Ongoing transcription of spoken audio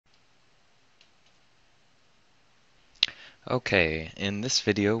Okay, in this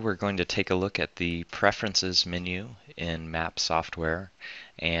video we're going to take a look at the Preferences menu in M.A.P software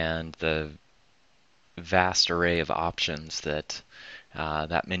and the vast array of options that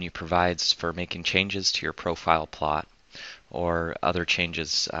that menu provides for making changes to your profile plot or other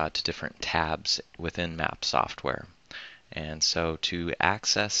changes to different tabs within M.A.P software. And so to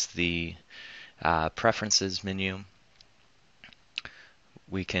access the Preferences menu,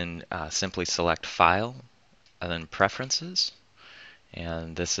 we can simply select File and then Preferences.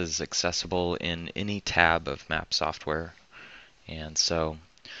 And this is accessible in any tab of M.A.P software. And so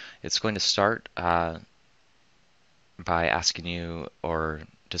it's going to start by asking you or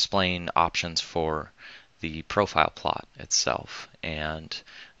displaying options for the profile plot itself. And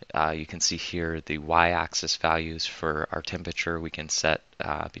you can see here the y-axis values for our temperature. We can set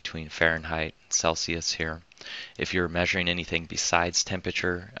between Fahrenheit and Celsius here. If you're measuring anything besides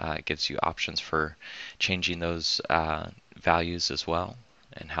temperature, it gives you options for changing those values as well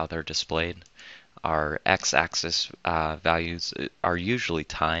and how they're displayed. Our x-axis values are usually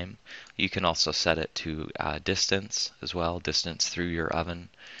time. You can also set it to distance as well, distance through your oven,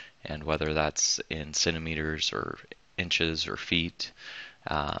 and whether that's in centimeters or inches or feet.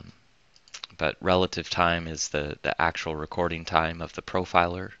 But relative time is the actual recording time of the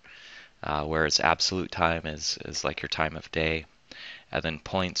profiler, whereas absolute time is like your time of day. And then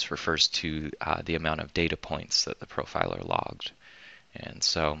points refers to the amount of data points that the profiler logged. And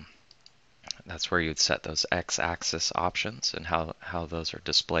so that's where you'd set those x-axis options and how those are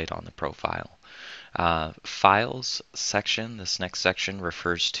displayed on the profile. Files section, this next section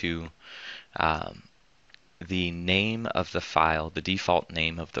refers to the name of the file, the default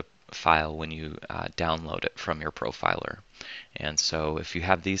name of the file when you download it from your profiler. And so if you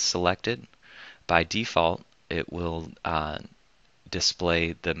have these selected, by default it will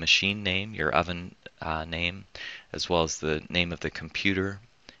display the machine name, your oven name, as well as the name of the computer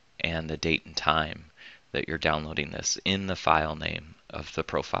and the date and time that you're downloading this in the file name of the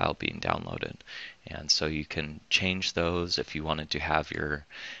profile being downloaded. And so you can change those if you wanted to have your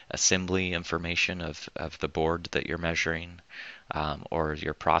assembly information of the board that you're measuring, or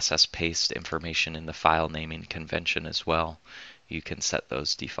your process paste information in the file naming convention as well. You can set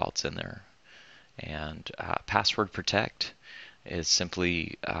those defaults in there. And password protect is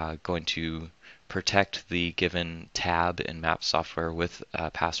simply going to protect the given tab in M.A.P software with a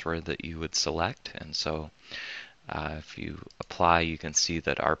password that you would select. And so if you apply, you can see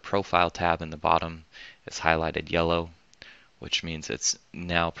that our profile tab in the bottom is highlighted yellow, which means it's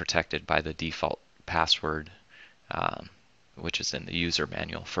now protected by the default password, which is in the user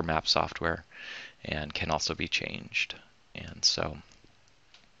manual for M.A.P software and can also be changed. And so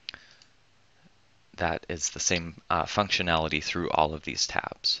that is the same functionality through all of these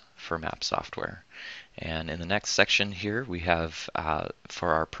tabs for M.A.P software. And in the next section here, we have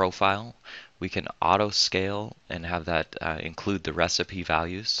for our profile, we can auto scale and have that include the recipe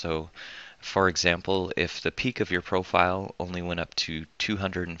values. So for example, if the peak of your profile only went up to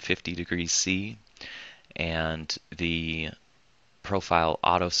 250 degrees C and the profile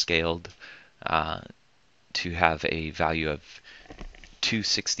auto scaled to have a value of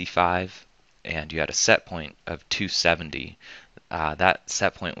 265 and you had a set point of 270, that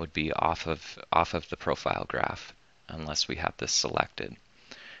set point would be off of the profile graph unless we have this selected.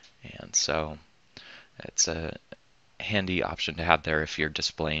 And so it's a handy option to have there if you're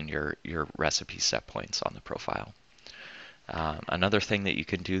displaying your recipe set points on the profile. Another thing that you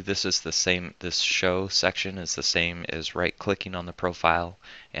can do, this is the same, this show section is the same as right-clicking on the profile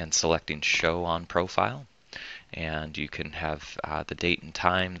and selecting show on profile. And you can have the date and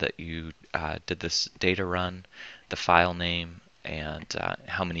time that you did this data run, the file name, and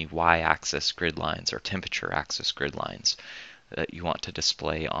how many y-axis grid lines or temperature axis grid lines that you want to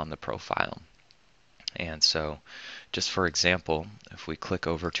display on the profile. And so just for example, if we click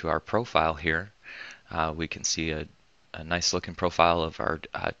over to our profile here, we can see a nice looking profile of our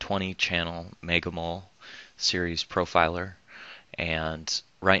 20 channel MEGAMOLE series profiler. And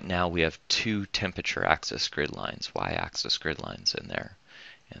right now we have two temperature axis grid lines, y-axis grid lines in there.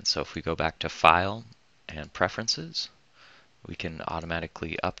 And so if we go back to File and Preferences, we can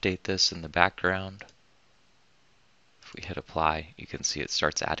automatically update this in the background. If we hit Apply, you can see it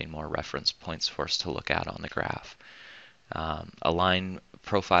starts adding more reference points for us to look at on the graph. Align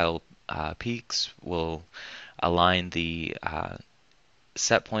profile peaks will align the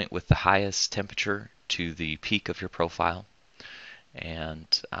set point with the highest temperature to the peak of your profile. And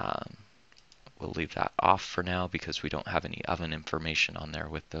we'll leave that off for now because we don't have any oven information on there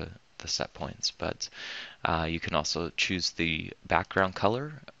with the set points. But you can also choose the background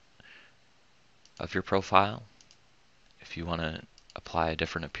color of your profile if you want to apply a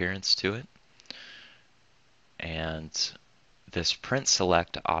different appearance to it. And this print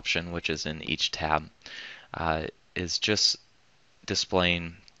select option, which is in each tab, is just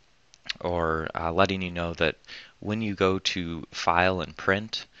displaying or letting you know that when you go to File and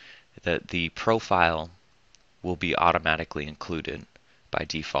Print, that the profile will be automatically included by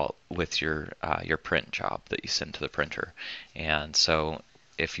default with your print job that you send to the printer. And so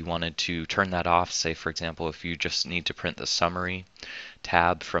if you wanted to turn that off, say for example, if you just need to print the summary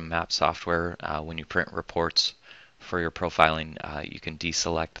tab from M.A.P software, when you print reports for your profiling, you can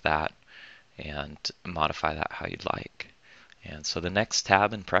deselect that and modify that how you'd like. And so the next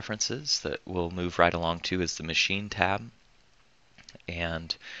tab in preferences that we'll move right along to is the machine tab.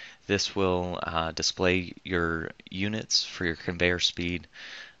 And this will display your units for your conveyor speed.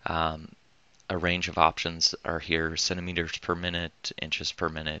 A range of options are here: centimeters per minute, inches per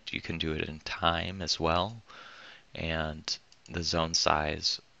minute. You can do it in time as well. And the zone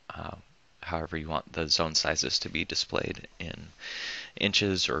size, however you want the zone sizes to be displayed in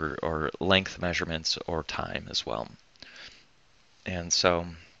inches or length measurements or time as well. And so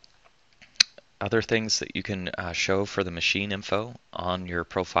other things that you can show for the machine info on your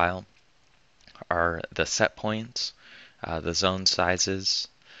profile are the set points, the zone sizes,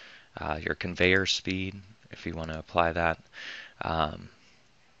 your conveyor speed, if you want to apply that.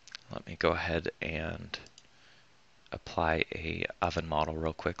 Let me go ahead and apply a oven model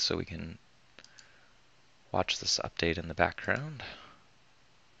real quick so we can watch this update in the background.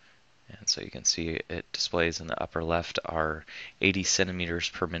 And so you can see it displays in the upper left our 80 centimeters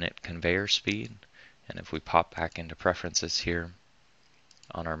per minute conveyor speed. And if we pop back into preferences here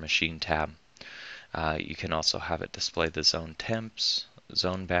on our machine tab, you can also have it display the zone temps,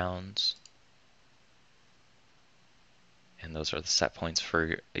 zone bounds, and those are the set points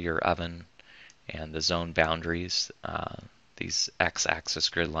for your oven, and the zone boundaries. These x-axis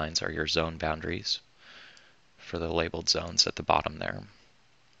grid lines are your zone boundaries for the labeled zones at the bottom there.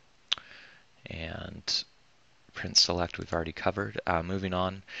 And print select we've already covered. Moving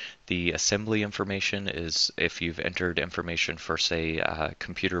on, the assembly information is if you've entered information for, say, a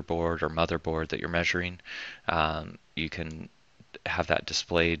computer board or motherboard that you're measuring, you can have that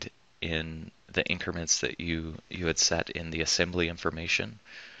displayed in the increments that you had set in the assembly information.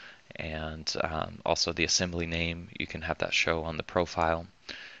 And also the assembly name, you can have that show on the profile.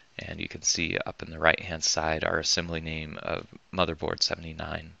 And you can see up in the right hand side our assembly name of motherboard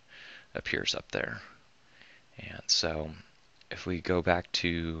 79 appears up there. And so if we go back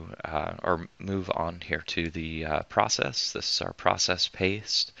to, or move on here to the process, this is our process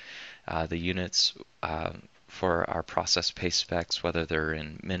paste. The units for our process paste specs, whether they're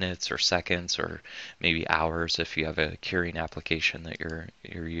in minutes or seconds or maybe hours if you have a curing application that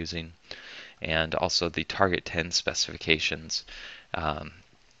you're using. And also the target 10 specifications,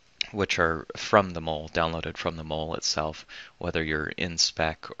 which are from the M.O.L.E, downloaded from the M.O.L.E itself, whether you're in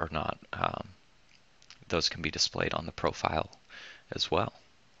spec or not. Those can be displayed on the profile as well.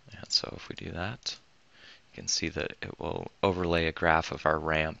 And so if we do that, you can see that it will overlay a graph of our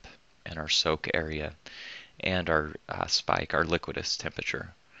ramp and our soak area and our spike, our liquidus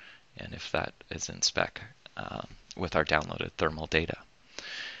temperature, and if that is in spec with our downloaded thermal data.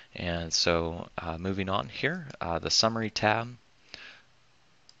 And so moving on here, the summary tab.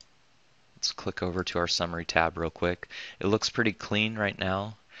 Let's click over to our summary tab real quick. It looks pretty clean right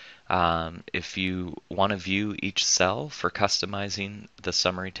now. If you want to view each cell for customizing the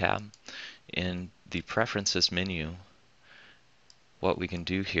summary tab in the preferences menu, what we can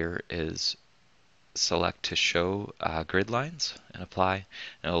do here is select to show grid lines and apply.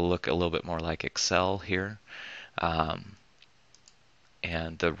 And it'll look a little bit more like Excel here. And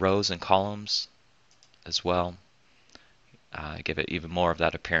the rows and columns as well, give it even more of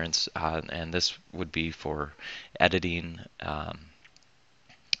that appearance. And this would be for editing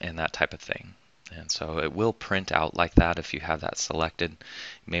and that type of thing. And so it will print out like that if you have that selected.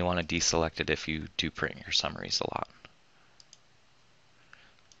 You may want to deselect it if you do print your summaries a lot.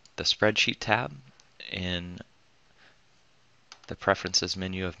 The spreadsheet tab in the preferences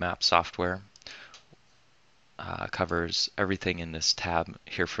menu of M.A.P software covers everything in this tab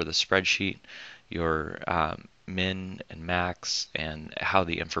here for the spreadsheet, your min and max, and how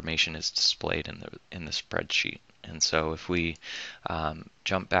the information is displayed in the spreadsheet. And so if we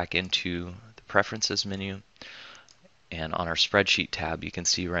jump back into the preferences menu and on our spreadsheet tab, you can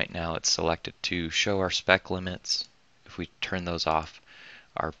see right now it's selected to show our spec limits. If we turn those off,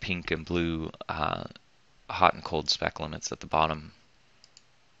 our pink and blue hot and cold spec limits at the bottom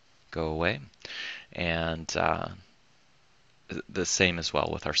go away. And the same as well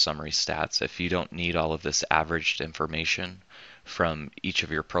with our summary stats. If you don't need all of this averaged information from each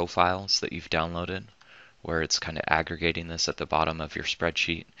of your profiles that you've downloaded, where it's kind of aggregating this at the bottom of your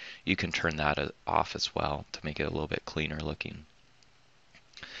spreadsheet, you can turn that off as well to make it a little bit cleaner looking.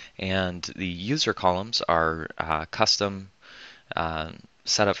 And the user columns are custom,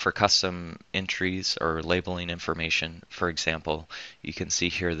 set up for custom entries or labeling information. For example, you can see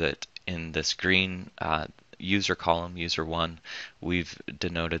here that in this green user column, user 1, we've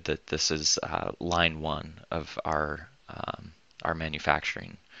denoted that this is line 1 of our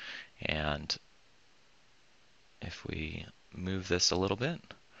manufacturing. And if we move this a little bit,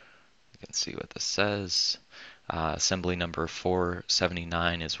 you can see what this says. Assembly number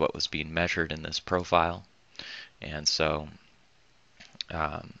 479 is what was being measured in this profile. And so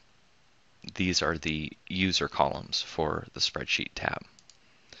these are the user columns for the spreadsheet tab.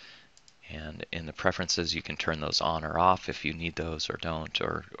 And in the preferences, you can turn those on or off if you need those or don't,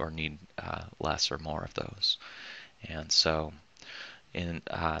 or need less or more of those. And so in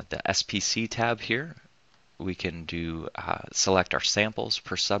the SPC tab here, we can do select our samples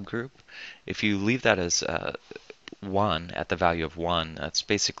per subgroup. If you leave that as 1 at the value of 1, that's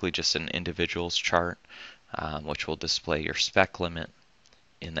basically just an individuals chart, which will display your spec limit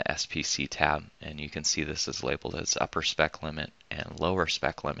in the SPC tab. And you can see this is labeled as upper spec limit and lower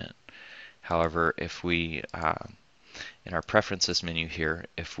spec limit. However, if we, in our preferences menu here,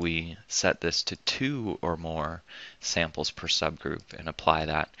 if we set this to 2 or more samples per subgroup and apply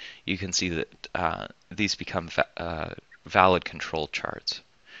that, you can see that these become valid control charts.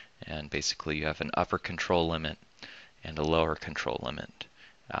 And basically you have an upper control limit and a lower control limit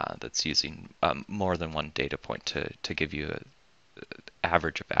that's using more than one data point to give you an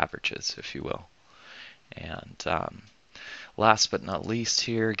average of averages, if you will. And last but not least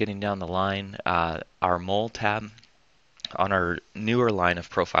here, getting down the line, our M.O.L.E tab. On our newer line of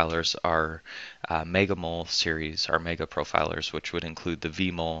profilers, our MEGAMOLE series, our mega profilers, which would include the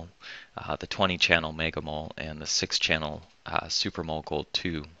V.M.O.L.E, the 20-channel MEGAMOLE, and the 6-channel SuperMOLE Gold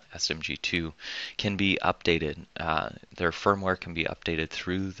 2, SMG-2, can be updated. Their firmware can be updated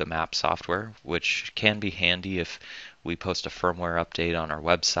through the M.A.P software, which can be handy if we post a firmware update on our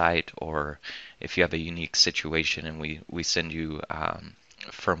website, or if you have a unique situation and we send you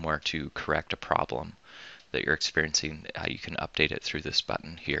firmware to correct a problem that you're experiencing. You can update it through this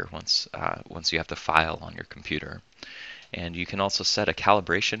button here once you have the file on your computer. And you can also set a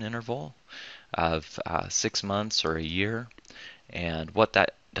calibration interval of 6 months or a year. And what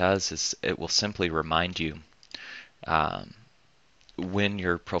that does is it will simply remind you when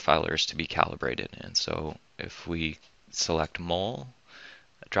your profiler is to be calibrated. And so if we select M.O.L.E,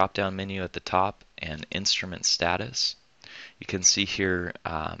 drop-down menu at the top, and instrument status, you can see here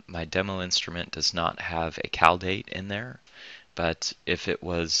my demo instrument does not have a cal date in there, but if it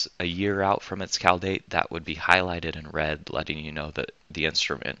was a year out from its cal date, that would be highlighted in red, letting you know that the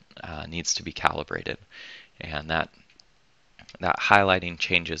instrument needs to be calibrated. And that highlighting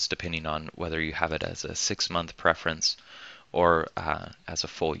changes depending on whether you have it as a 6-month preference or as a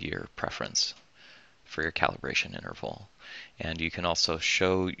full year preference for your calibration interval. And you can also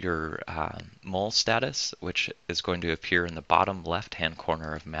show your M.O.L.E status, which is going to appear in the bottom left-hand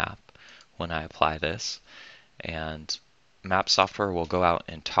corner of M.A.P when I apply this. And M.A.P software will go out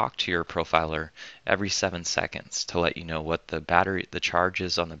and talk to your profiler every 7 seconds to let you know what the charge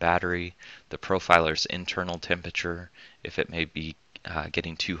is on the battery, the profiler's internal temperature, if it may be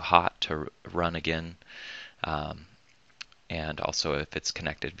getting too hot to run again, and also if it's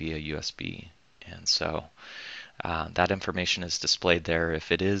connected via USB. And so that information is displayed there.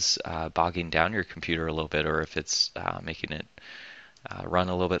 If it is bogging down your computer a little bit, or if it's making it run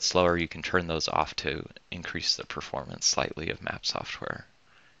a little bit slower, you can turn those off to increase the performance slightly of M.A.P software.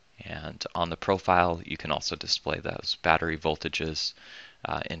 And on the profile, you can also display those battery voltages,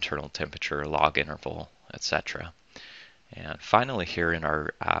 internal temperature, log interval, etc. And finally here in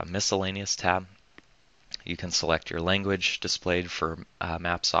our miscellaneous tab, you can select your language displayed for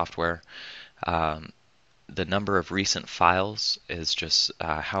M.A.P software. The number of recent files is just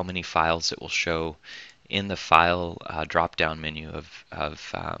how many files it will show in the file drop-down menu of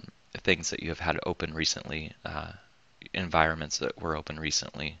things that you have had open recently, environments that were open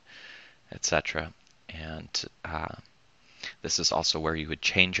recently, etc. And this is also where you would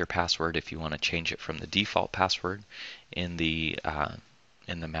change your password if you want to change it from the default password in the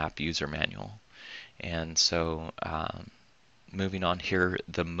M.A.P user manual. And so moving on here,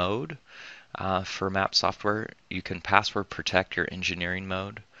 the mode for M.A.P software, you can password protect your engineering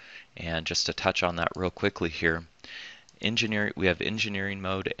mode. And just to touch on that real quickly here, we have engineering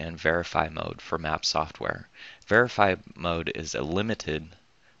mode and verify mode for map software. Verify mode is a limited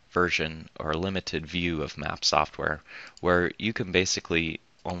version or a limited view of map software where you can basically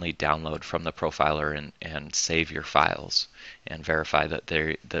only download from the profiler and save your files and verify that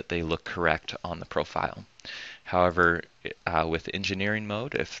they look correct on the profile. However, with engineering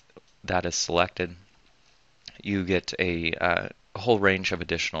mode, if that is selected, you get a whole range of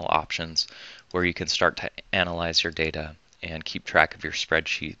additional options where you can start to analyze your data and keep track of your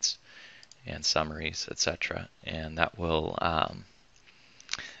spreadsheets and summaries, etc. And that will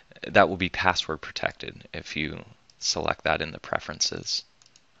be password protected if you select that in the preferences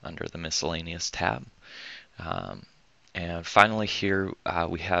under the miscellaneous tab. And finally here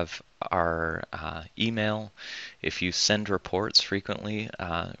we have our email. If you send reports frequently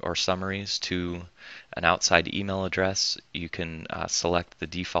or summaries to an outside email address, you can select the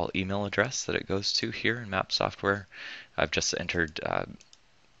default email address that it goes to here in Map Software. I've just entered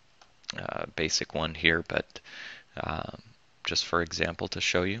basic one here, but just for example to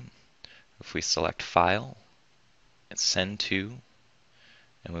show you, if we select File and Send To,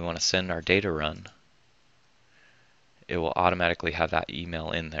 and we want to send our data run, it will automatically have that email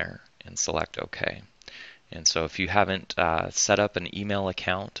in there, and select OK. And so if you haven't set up an email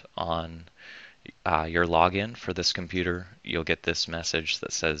account on your login for this computer, you'll get this message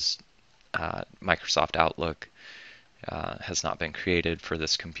that says Microsoft Outlook has not been created for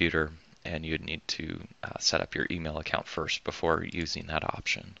this computer, and you'd need to set up your email account first before using that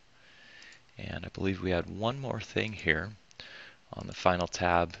option. And I believe we had one more thing here on the final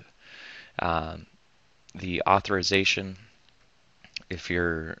tab. The authorization, if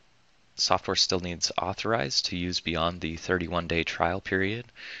your software still needs authorized to use beyond the 31-day trial period,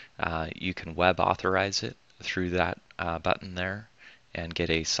 you can web authorize it through that button there and get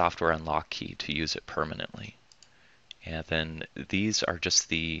a software unlock key to use it permanently. And then these are just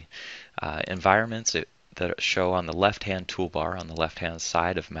the environments that show on the left-hand toolbar on the left-hand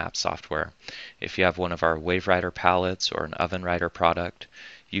side of Map Software. If you have one of our WaveRIDER palettes or an OvenRIDER product,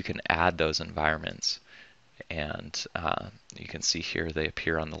 you can add those environments. And you can see here they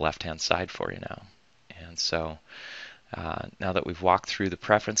appear on the left-hand side for you now. And so now that we've walked through the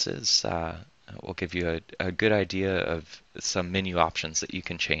preferences, we'll give you a good idea of some menu options that you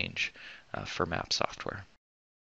can change for Map Software.